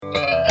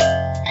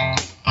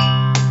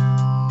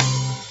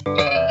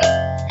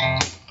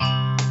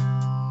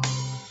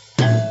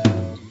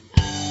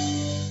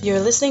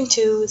listening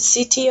to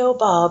CTO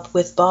Bob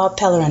with Bob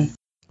Pellerin.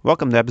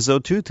 Welcome to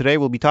episode 2. Today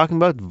we'll be talking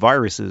about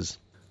viruses.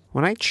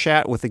 When I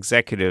chat with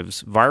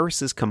executives,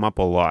 viruses come up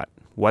a lot.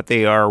 What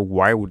they are,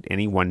 why would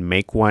anyone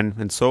make one,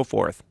 and so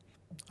forth.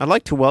 I'd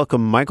like to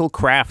welcome Michael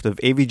Kraft of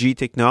AVG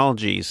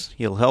Technologies.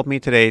 He'll help me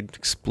today to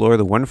explore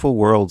the wonderful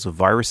worlds of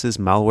viruses,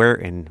 malware,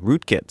 and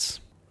rootkits.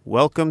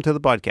 Welcome to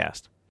the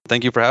podcast.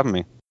 Thank you for having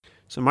me.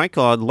 So,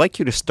 Michael, I'd like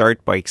you to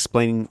start by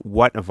explaining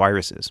what a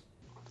virus is.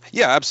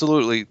 Yeah,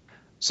 absolutely.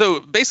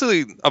 So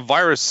basically, a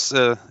virus,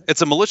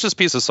 it's a malicious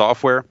piece of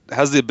software. It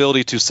has the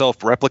ability to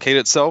self-replicate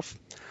itself.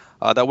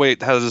 That way,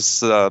 it has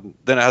the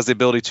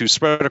ability to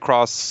spread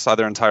across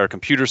either entire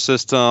computer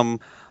system,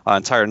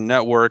 entire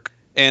network,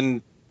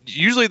 and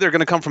usually they're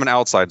going to come from an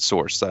outside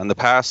source. In the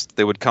past,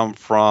 they would come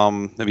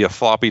from maybe a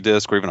floppy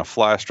disk or even a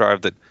flash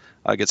drive that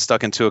gets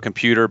stuck into a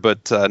computer.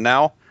 But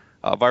now,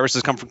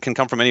 viruses can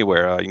come from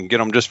anywhere. You can get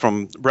them just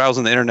from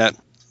browsing the internet.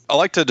 I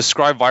like to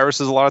describe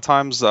viruses a lot of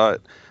times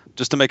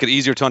just to make it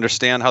easier to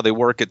understand how they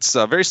work. It's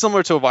very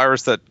similar to a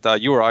virus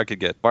that you or I could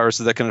get.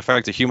 Viruses that can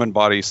affect a human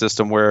body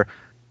system where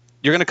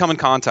you're going to come in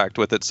contact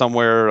with it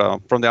somewhere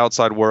from the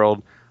outside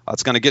world.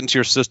 It's going to get into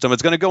your system.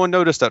 It's going to go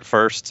unnoticed at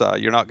first.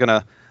 You're not going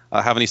to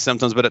have any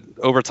symptoms, but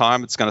over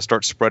time, it's going to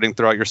start spreading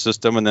throughout your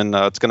system, and then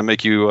it's going to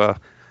make you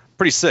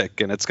pretty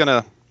sick. And it's going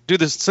to do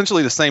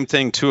essentially the same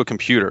thing to a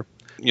computer.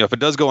 If it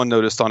does go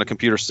unnoticed on a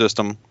computer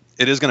system,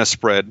 it is going to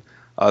spread.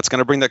 It's going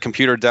to bring that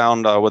computer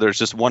down, whether it's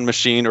just one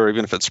machine or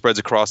even if it spreads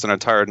across an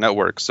entire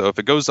network. So if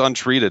it goes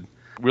untreated,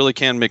 it really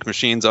can make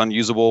machines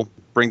unusable,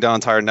 bring down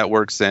entire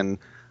networks, and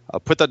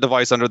put that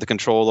device under the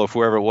control of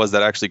whoever it was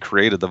that actually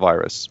created the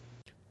virus.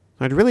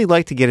 I'd really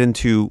like to get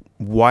into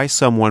why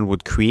someone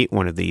would create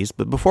one of these,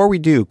 but before we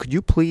do, could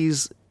you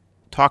please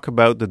talk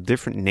about the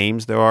different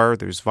names there are?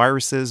 There's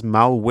viruses,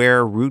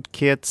 malware,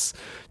 rootkits,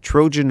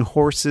 Trojan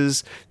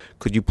horses.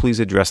 Could you please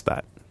address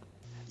that?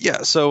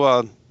 Yeah,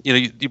 so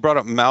you brought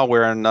up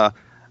malware, and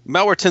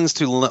malware tends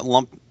to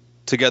lump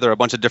together a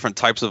bunch of different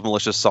types of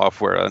malicious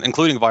software,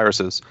 including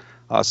viruses.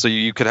 So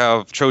you could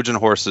have Trojan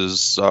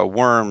horses,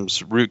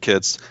 worms,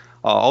 rootkits,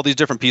 all these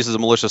different pieces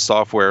of malicious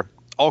software.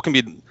 All can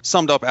be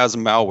summed up as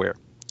malware.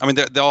 I mean,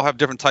 they all have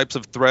different types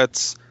of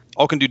threats.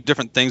 All can do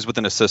different things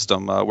within a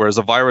system. Whereas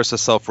a virus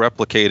is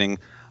self-replicating,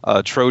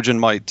 Trojan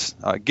might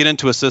get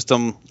into a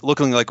system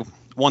looking like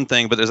one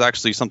thing, but there's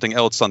actually something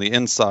else on the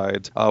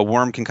inside.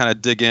 Worm can kind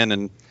of dig in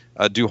and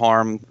do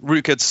harm.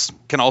 Rootkits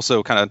can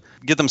also kind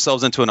of get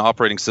themselves into an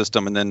operating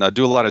system and then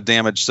do a lot of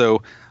damage.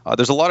 So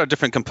there's a lot of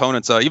different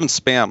components. Even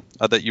spam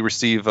that you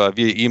receive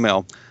via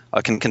email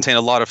can contain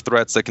a lot of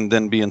threats that can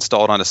then be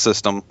installed on a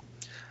system.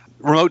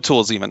 Remote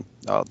tools even.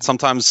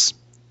 Sometimes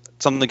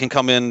something can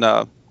come in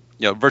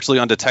virtually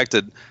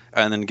undetected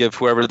and then give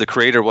whoever the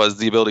creator was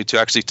the ability to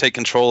actually take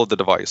control of the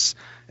device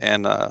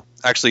and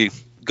actually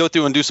go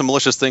through and do some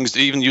malicious things, to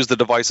even use the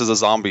device as a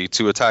zombie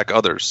to attack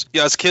others.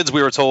 Yeah, as kids,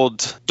 we were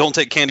told, don't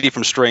take candy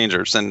from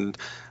strangers. And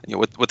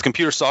with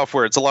computer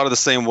software, it's a lot of the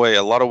same way.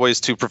 A lot of ways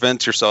to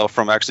prevent yourself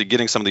from actually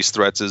getting some of these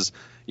threats is,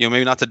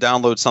 maybe not to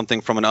download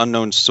something from an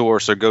unknown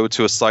source or go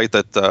to a site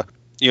that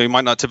you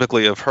might not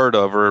typically have heard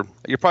of, or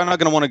you're probably not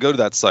going to want to go to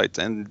that site.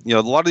 And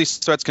a lot of these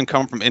threats can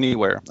come from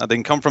anywhere. They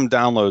can come from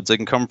downloads. They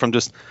can come from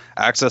just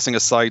accessing a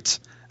site.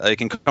 It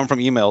can come from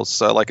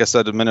emails, like I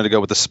said a minute ago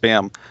with the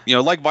spam.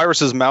 Like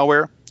viruses,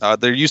 malware,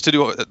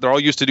 they're all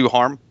used to do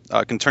harm.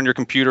 It can turn your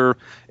computer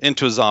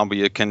into a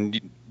zombie. It can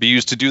be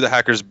used to do the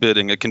hacker's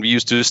bidding. It can be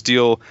used to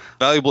steal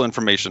valuable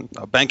information,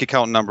 bank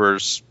account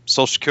numbers,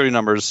 social security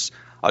numbers.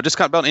 Just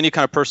about any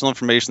kind of personal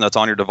information that's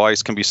on your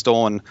device can be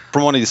stolen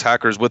from one of these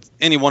hackers with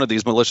any one of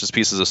these malicious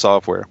pieces of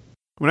software.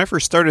 When I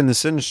first started in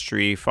this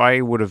industry, if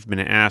I would have been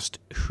asked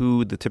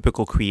who the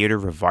typical creator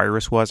of a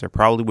virus was, I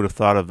probably would have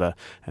thought of a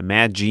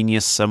mad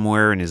genius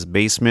somewhere in his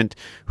basement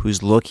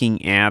who's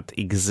looking at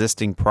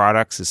existing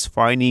products, is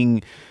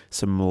finding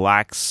some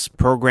lax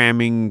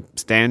programming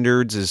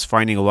standards, is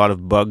finding a lot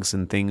of bugs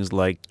and things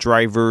like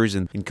drivers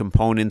and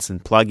components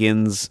and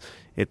plugins,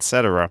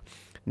 etc.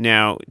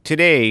 Now,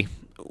 today,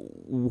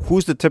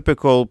 who's the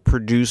typical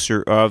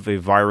producer of a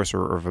virus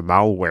or of a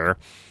malware,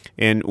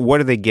 and what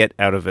do they get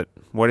out of it?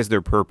 What is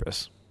their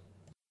purpose?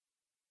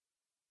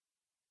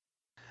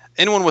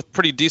 Anyone with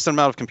pretty decent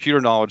amount of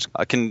computer knowledge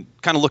can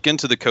kind of look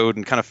into the code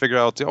and kind of figure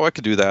out, I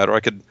could do that, or I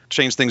could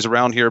change things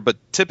around here. But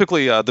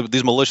typically,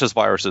 these malicious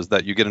viruses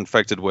that you get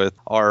infected with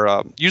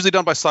are usually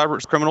done by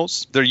cyber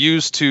criminals. They're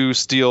used to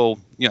steal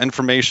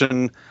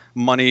information,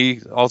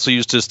 money, also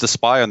used to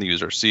spy on the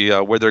user, see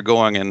where they're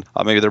going and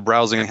maybe their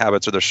browsing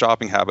habits or their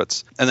shopping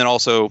habits, and then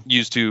also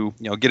used to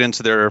get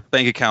into their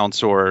bank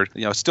accounts or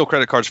steal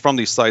credit cards from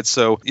these sites.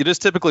 So it is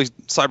typically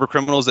cyber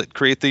criminals that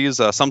create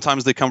these.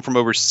 Sometimes they come from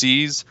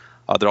overseas.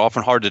 They're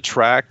often hard to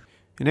track.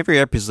 In every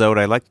episode,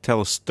 I like to tell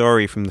a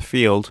story from the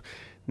field.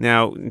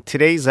 Now, in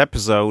today's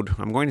episode,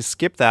 I'm going to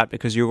skip that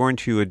because you're going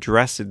to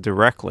address it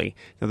directly.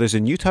 Now, there's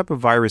a new type of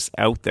virus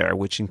out there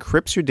which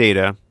encrypts your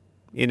data,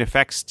 in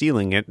effect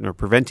stealing it or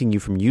preventing you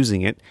from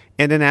using it,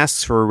 and then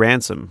asks for a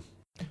ransom.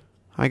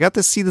 I got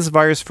to see this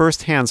virus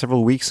firsthand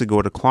several weeks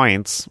ago to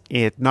clients.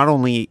 It not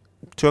only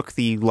took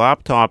the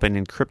laptop and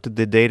encrypted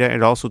the data.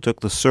 It also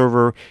took the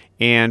server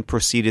and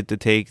proceeded to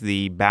take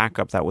the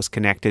backup that was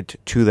connected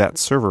to that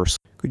server.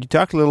 Could you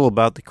talk a little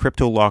about the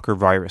CryptoLocker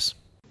virus?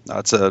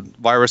 It's a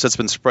virus that's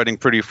been spreading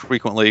pretty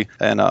frequently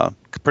and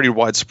pretty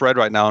widespread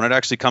right now, and it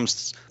actually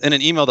comes in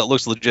an email that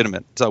looks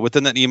legitimate. So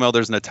within that email,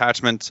 there's an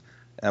attachment.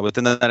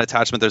 Within that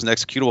attachment, there's an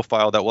executable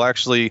file that will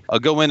actually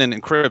go in and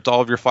encrypt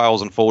all of your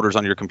files and folders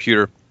on your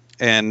computer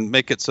and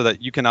make it so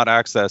that you cannot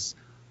access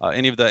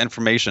any of the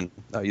information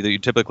that you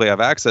typically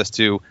have access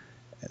to.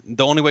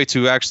 The only way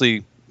to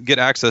actually get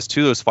access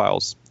to those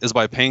files is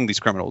by paying these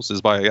criminals,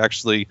 is by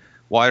actually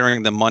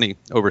wiring them money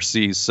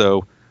overseas.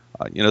 So,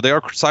 they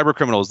are cyber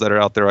criminals that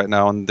are out there right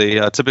now, and they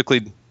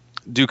typically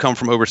do come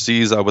from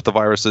overseas with the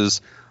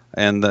viruses.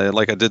 And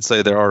like I did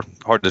say, they are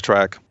hard to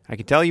track. I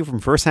can tell you from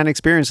firsthand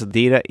experience, the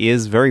data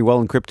is very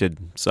well encrypted,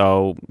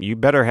 so you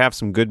better have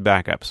some good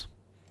backups.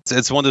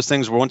 It's one of those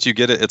things where once you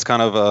get it, it's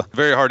kind of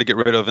very hard to get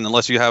rid of, and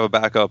unless you have a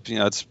backup,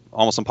 it's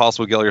almost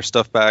impossible to get all your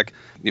stuff back.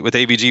 With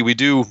AVG, we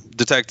do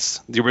detect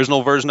the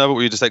original version of it,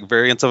 we detect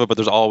variants of it, but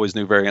there's always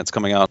new variants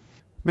coming out.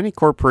 Many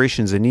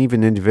corporations and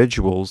even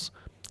individuals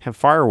have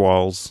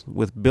firewalls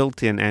with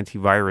built-in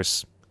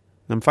antivirus.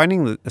 I'm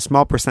finding that a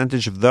small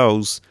percentage of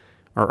those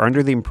are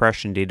under the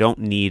impression they don't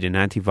need an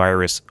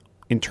antivirus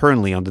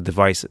internally on the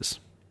devices.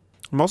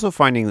 I'm also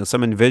finding that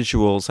some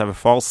individuals have a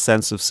false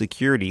sense of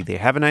security. They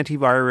have an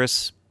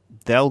antivirus,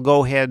 they'll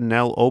go ahead and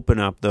they'll open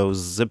up those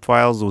zip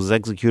files, those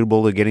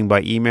executables they're getting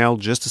by email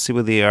just to see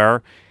what they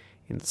are.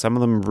 And some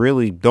of them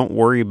really don't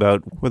worry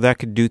about what that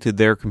could do to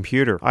their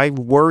computer. I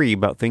worry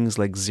about things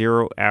like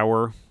 0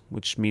 hour,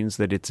 which means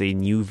that it's a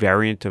new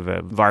variant of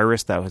a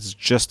virus that has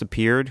just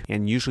appeared,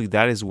 and usually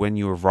that is when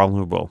you are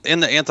vulnerable. In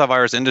the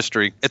antivirus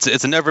industry,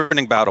 it's a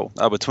never-ending battle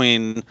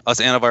between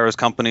us antivirus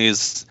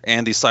companies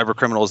and these cyber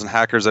criminals and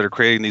hackers that are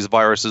creating these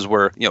viruses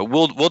where,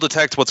 we'll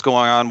detect what's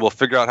going on, we'll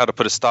figure out how to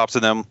put a stop to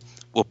them,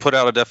 we'll put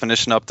out a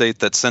definition update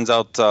that sends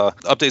out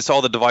updates to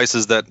all the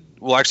devices that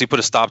will actually put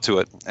a stop to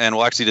it, and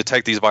will actually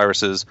detect these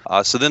viruses.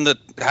 So then the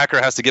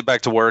hacker has to get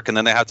back to work, and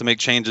then they have to make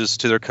changes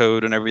to their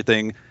code and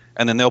everything,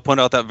 and then they'll point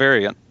out that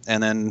variant.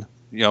 And then,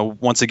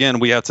 once again,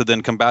 we have to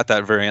then combat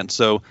that variant.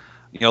 So,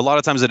 a lot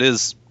of times it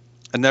is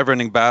a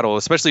never-ending battle,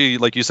 especially,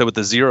 like you said, with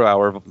the 0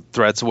 hour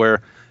threats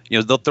where,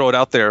 they'll throw it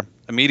out there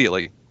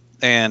immediately.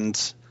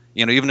 And,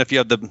 even if you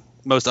have the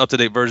most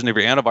up-to-date version of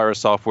your antivirus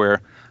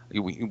software,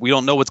 we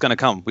don't know what's going to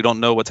come. We don't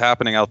know what's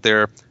happening out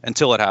there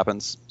until it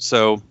happens.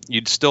 So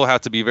you'd still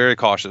have to be very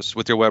cautious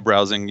with your web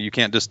browsing. You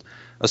can't just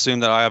assume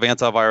that I have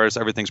antivirus,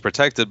 everything's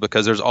protected,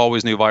 because there's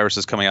always new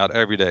viruses coming out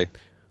every day.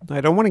 I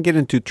don't want to get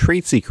into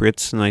trade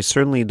secrets, and I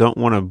certainly don't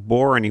want to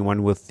bore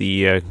anyone with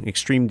the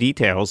extreme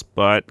details,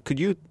 but could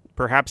you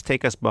perhaps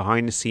take us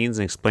behind the scenes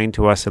and explain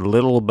to us a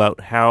little about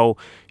how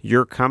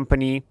your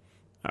company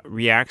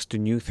reacts to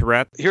new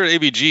threats? Here at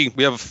AVG,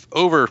 we have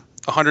over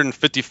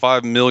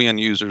 155 million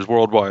users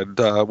worldwide,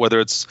 whether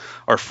it's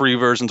our free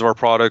versions of our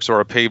products or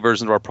our paid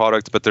versions of our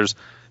products, but there's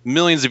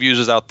millions of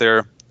users out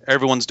there.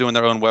 Everyone's doing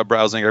their own web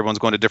browsing. Everyone's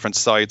going to different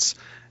sites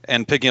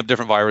and picking up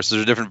different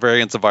viruses or different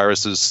variants of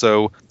viruses.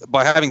 So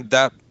by having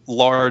that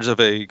large of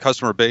a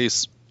customer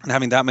base and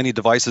having that many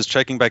devices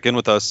checking back in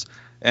with us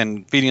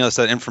and feeding us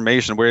that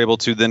information, we're able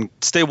to then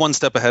stay one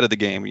step ahead of the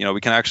game.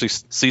 We can actually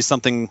see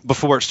something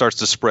before it starts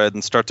to spread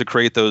and start to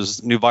create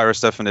those new virus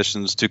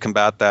definitions to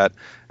combat that,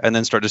 and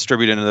then start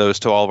distributing those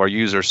to all of our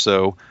users.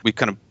 So we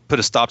kind of put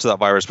a stop to that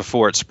virus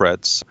before it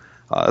spreads.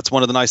 That's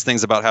one of the nice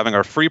things about having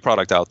our free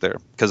product out there,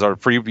 because our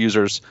free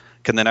users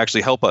can then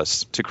actually help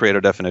us to create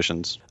our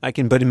definitions. I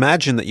can but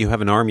imagine that you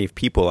have an army of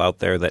people out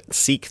there that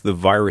seek the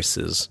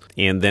viruses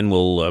and then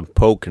will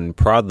poke and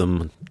prod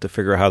them to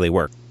figure out how they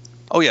work.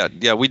 Oh, yeah.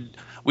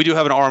 We do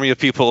have an army of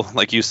people,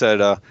 like you said,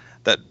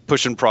 that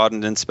push and prod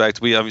and inspect.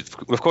 We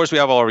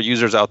have all our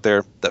users out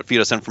there that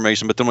feed us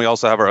information, but then we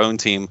also have our own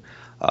team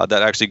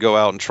that actually go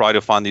out and try to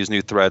find these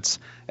new threats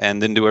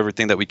and then do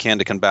everything that we can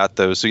to combat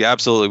those. So, yeah,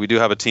 absolutely. We do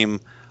have a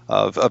team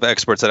of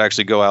experts that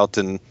actually go out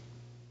and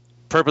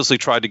purposely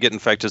try to get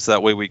infected, so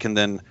that way we can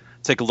then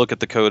take a look at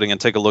the coding and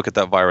take a look at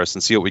that virus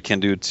and see what we can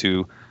do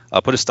to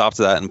put a stop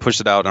to that and push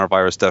it out in our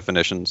virus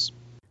definitions.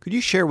 Could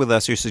you share with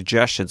us your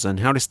suggestions on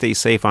how to stay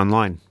safe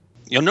online?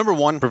 Number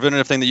one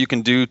preventative thing that you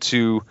can do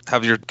to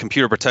have your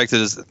computer protected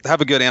is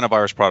have a good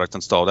antivirus product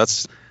installed.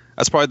 That's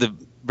probably the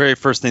very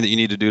first thing that you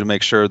need to do to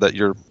make sure that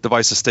your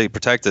devices stay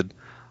protected.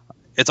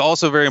 It's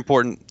also very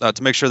important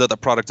to make sure that the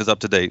product is up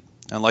to date.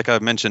 And like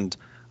I've mentioned,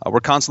 we're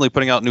constantly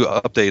putting out new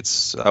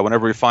updates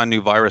whenever we find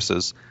new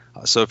viruses.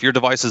 So if your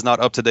device is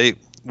not up to date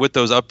with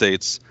those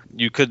updates,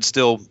 you could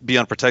still be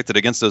unprotected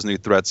against those new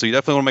threats. So you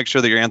definitely want to make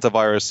sure that your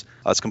antivirus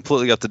is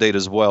completely up to date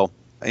as well.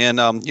 And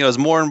as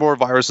more and more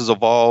viruses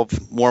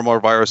evolve, more and more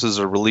viruses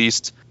are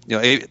released,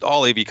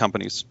 all AV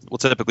companies will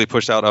typically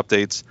push out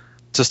updates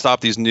to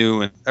stop these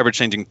new and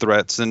ever-changing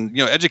threats. And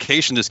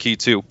education is key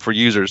too for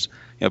users.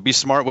 Be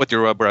smart with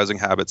your web browsing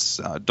habits.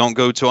 Don't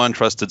go to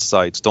untrusted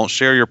sites. Don't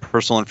share your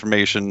personal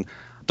information.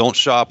 Don't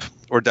shop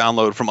or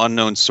download from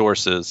unknown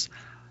sources.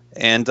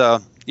 And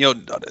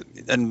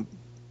and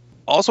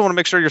also want to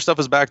make sure your stuff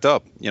is backed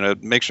up.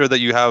 Make sure that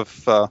you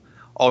have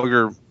all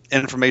your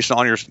information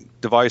on your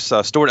device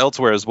stored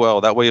elsewhere as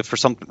well. That way, if for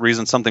some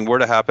reason something were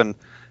to happen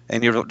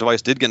and your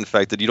device did get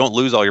infected, you don't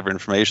lose all your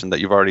information that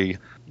you already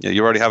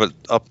have it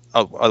up,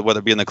 whether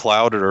it be in the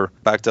cloud or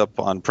backed up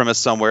on premise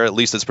somewhere. At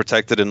least it's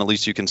protected, and at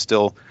least you can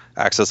still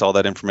access all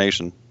that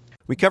information.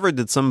 We covered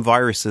that some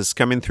viruses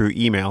come in through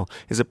email.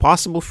 Is it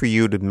possible for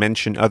you to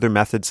mention other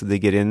methods that they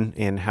get in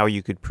and how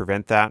you could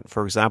prevent that?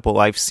 For example,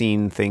 I've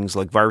seen things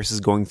like viruses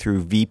going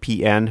through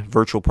VPN,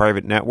 virtual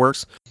private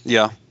networks.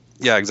 Yeah,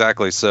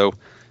 exactly. So,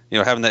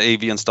 having that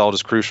AV installed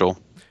is crucial.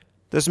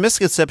 There's a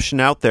misconception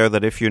out there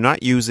that if you're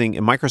not using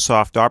a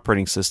Microsoft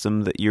operating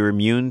system, that you're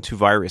immune to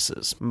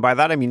viruses. And by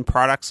that I mean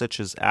products such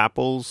as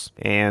Apple's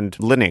and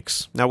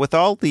Linux. Now, with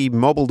all the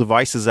mobile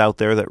devices out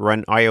there that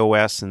run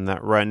iOS and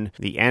that run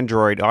the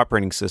Android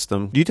operating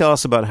system, do you tell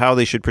us about how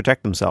they should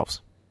protect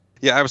themselves?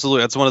 Yeah,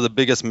 absolutely. That's one of the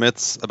biggest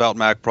myths about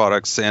Mac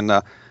products. And,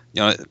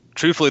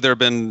 truthfully, there have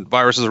been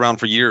viruses around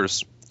for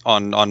years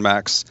on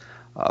Macs,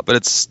 but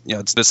it's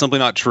simply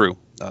not true.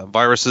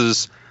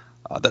 Viruses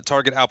that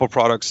target Apple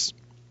products,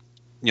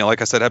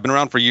 like I said, have been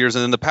around for years,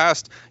 and in the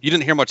past, you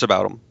didn't hear much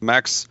about them.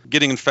 Macs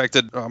getting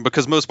infected,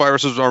 because most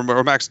viruses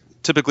or Macs,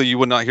 typically you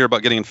would not hear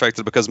about getting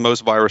infected because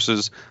most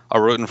viruses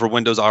are written for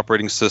Windows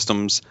operating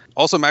systems.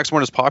 Also, Macs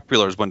weren't as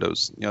popular as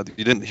Windows. You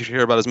didn't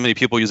hear about as many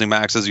people using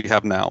Macs as you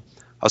have now.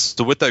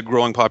 So with that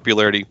growing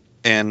popularity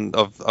and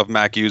of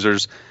Mac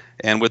users,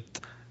 and with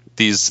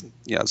these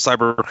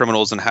cyber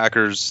criminals and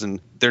hackers, and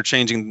they're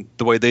changing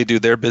the way they do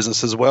their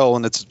business as well,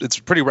 and it's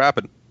pretty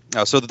rapid.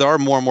 So there are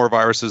more and more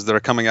viruses that are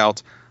coming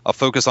out,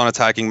 focus on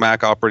attacking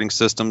Mac operating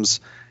systems.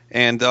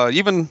 And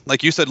even,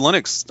 like you said,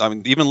 Linux. I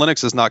mean, even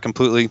Linux is not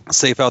completely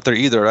safe out there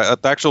either.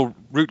 The actual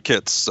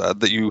rootkits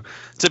that you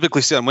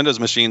typically see on Windows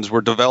machines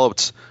were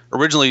developed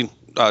originally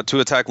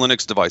to attack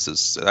Linux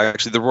devices.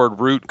 Actually, the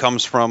word root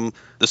comes from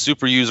the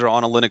super user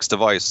on a Linux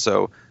device.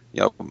 So,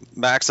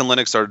 Macs and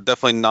Linux are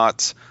definitely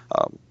not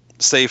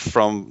safe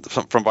from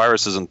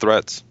viruses and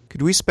threats.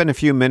 Could we spend a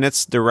few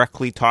minutes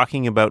directly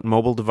talking about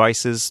mobile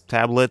devices,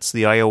 tablets,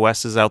 the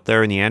iOSs out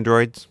there, and the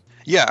Androids?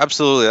 Yeah,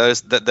 absolutely.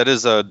 That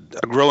is a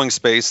growing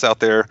space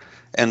out there,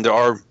 and there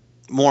are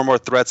more and more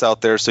threats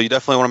out there. So you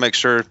definitely want to make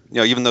sure,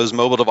 even those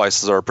mobile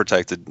devices are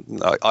protected.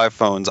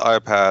 iPhones,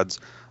 iPads,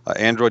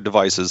 Android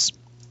devices,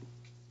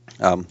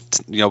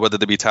 whether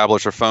they be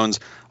tablets or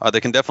phones,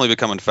 they can definitely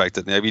become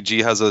infected. And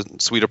AVG has a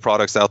suite of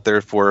products out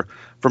there for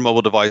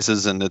mobile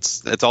devices, and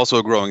it's also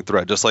a growing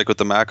threat, just like with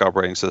the Mac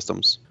operating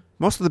systems.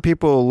 Most of the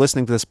people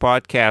listening to this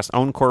podcast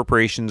own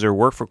corporations or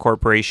work for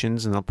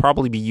corporations, and they'll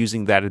probably be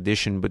using that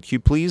edition. But could you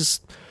please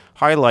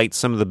highlight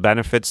some of the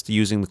benefits to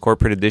using the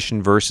corporate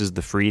edition versus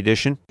the free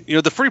edition?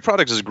 The free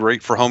product is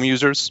great for home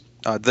users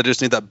that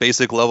just need that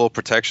basic level of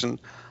protection.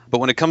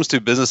 But when it comes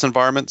to business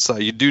environments,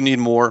 you do need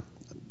more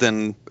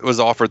than was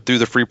offered through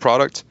the free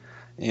product.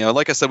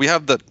 Like I said, we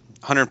have the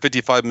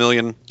 155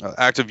 million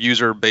active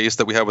user base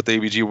that we have with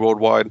AVG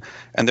worldwide,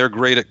 and they're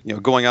great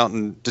at going out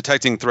and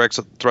detecting threats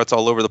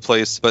all over the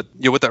place. But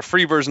with that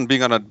free version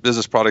being on a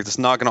business product, it's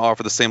not going to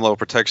offer the same level of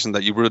protection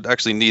that you would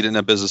actually need in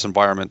a business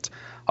environment.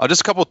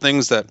 Just a couple of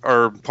things that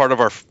are part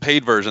of our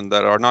paid version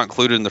that are not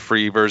included in the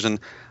free version.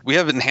 We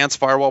have enhanced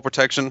firewall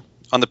protection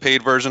on the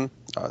paid version.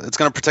 It's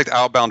going to protect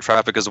outbound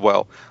traffic as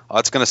well.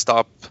 It's going to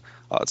stop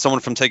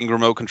someone from taking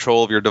remote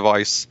control of your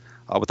device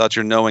without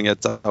your knowing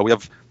it. We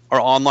have our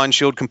Online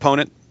Shield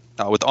component.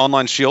 With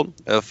Online Shield,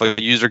 if a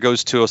user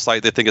goes to a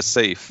site they think is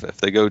safe,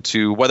 if they go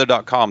to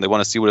weather.com, they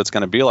want to see what it's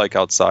going to be like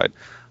outside,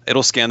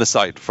 it'll scan the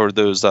site for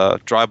those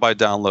drive-by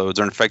downloads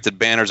or infected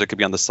banners that could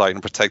be on the site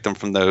and protect them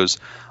from those.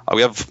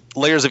 We have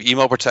layers of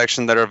email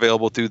protection that are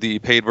available through the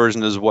paid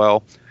version as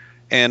well.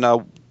 And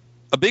a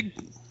big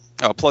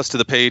plus to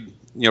the paid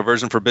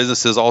version for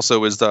businesses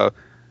also is the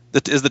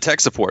tech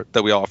support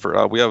that we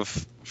offer. We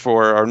have,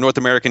 for our North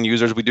American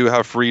users, we do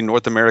have free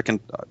North American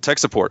tech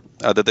support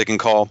that they can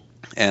call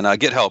and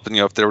get help. And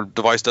if their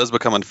device does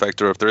become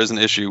infected or if there is an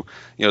issue,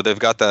 they've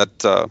got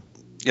that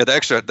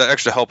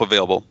extra help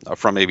available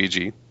from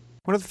AVG.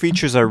 One of the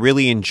features I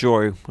really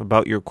enjoy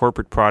about your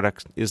corporate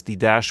product is the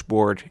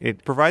dashboard.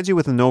 It provides you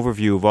with an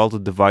overview of all the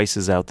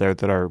devices out there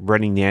that are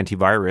running the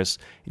antivirus,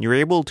 and you're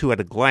able to,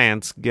 at a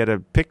glance, get a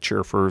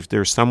picture for if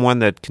there's someone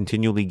that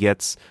continually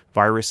gets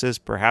viruses.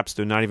 Perhaps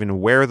they're not even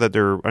aware that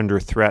they're under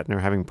threat and they're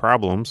having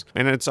problems.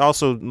 And it's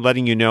also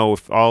letting you know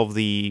if all of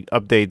the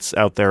updates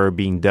out there are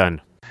being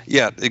done.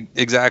 Yeah,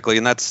 exactly.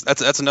 And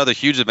that's another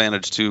huge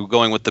advantage to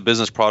going with the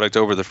business product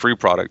over the free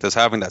product, is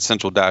having that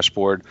central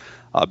dashboard,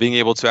 being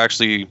able to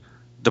actually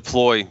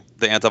deploy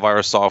the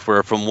antivirus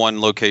software from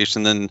one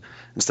location, then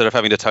instead of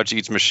having to touch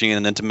each machine,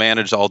 and then to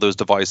manage all those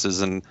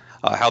devices and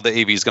how the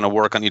AV is going to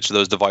work on each of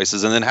those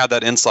devices, and then have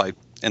that insight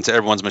into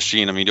everyone's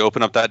machine. I mean, you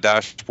open up that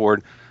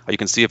dashboard, You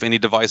can see if any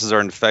devices are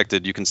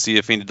infected. You can see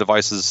if any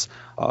devices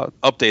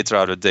updates are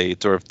out of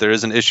date, or if there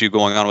is an issue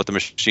going on with the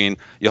machine.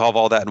 You have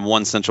all that in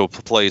one central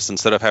place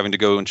instead of having to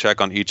go and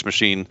check on each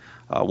machine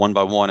one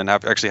by one and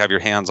actually have your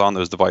hands on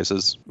those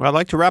devices. Well, I'd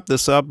like to wrap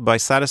this up by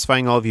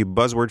satisfying all of you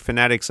buzzword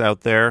fanatics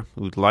out there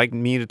who'd like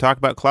me to talk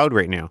about cloud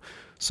right now.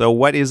 So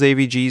what is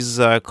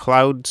AVG's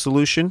cloud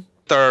solution?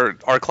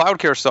 Our cloud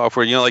care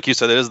software, like you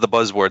said, it is the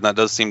buzzword, and that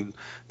does seem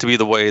to be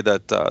the way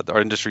that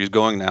our industry is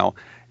going now.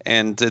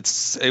 And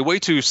it's a way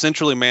to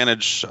centrally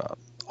manage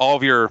all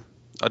of your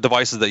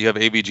devices that you have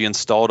AVG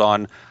installed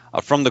on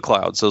from the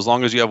cloud. So as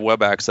long as you have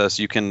web access,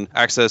 you can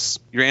access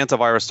your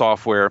antivirus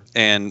software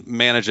and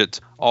manage it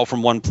all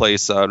from one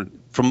place,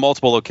 from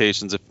multiple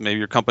locations. If maybe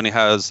your company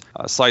has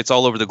sites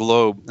all over the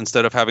globe,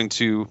 instead of having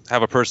to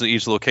have a person at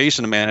each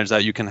location to manage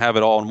that, you can have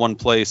it all in one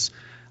place,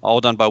 all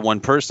done by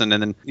one person.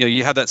 And then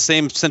you have that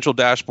same central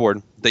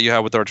dashboard that you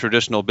have with our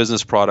traditional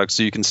business products,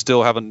 so you can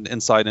still have an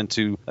insight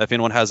into if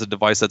anyone has a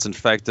device that's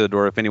infected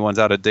or if anyone's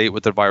out of date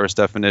with their virus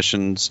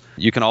definitions.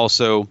 You can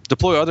also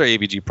deploy other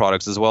AVG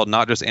products as well,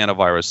 not just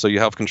antivirus. So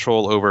you have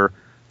control over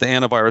the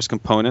antivirus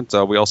component.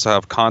 We also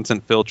have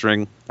content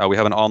filtering. We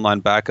have an online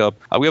backup.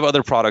 We have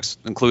other products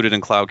included in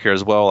Cloud Care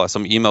as well,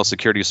 some email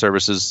security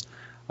services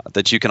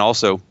that you can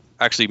also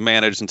actually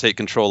manage and take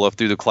control of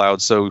through the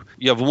cloud. So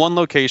you have one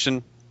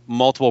location,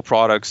 multiple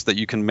products that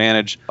you can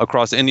manage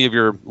across any of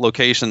your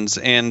locations.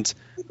 And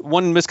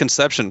one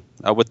misconception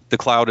with the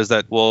cloud is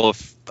that, well,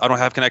 if I don't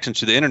have connection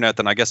to the internet,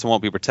 then I guess it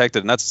won't be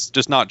protected. And that's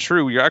just not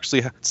true. You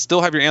actually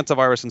still have your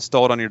antivirus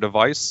installed on your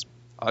device.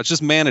 It's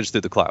just managed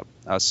through the cloud.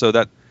 So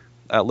that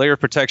layer of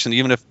protection,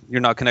 even if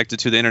you're not connected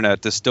to the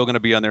internet, is still going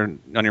to be on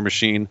your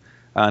machine,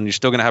 and you're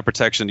still going to have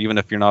protection even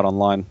if you're not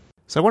online.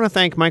 So I want to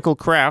thank Michael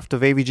Kraft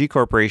of AVG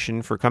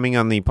Corporation for coming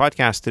on the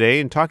podcast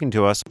today and talking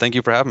to us. Thank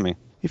you for having me.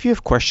 If you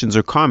have questions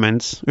or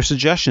comments or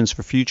suggestions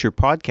for future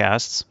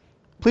podcasts,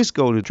 please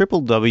go to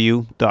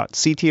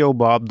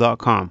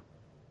www.ctobob.com.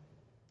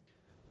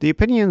 The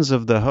opinions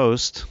of the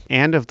host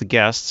and of the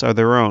guests are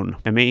their own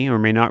and may or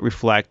may not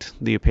reflect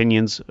the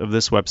opinions of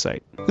this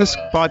website. This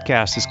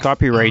podcast is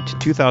copyright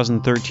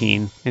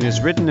 2013 and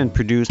is written and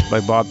produced by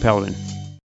Bob Pellerin.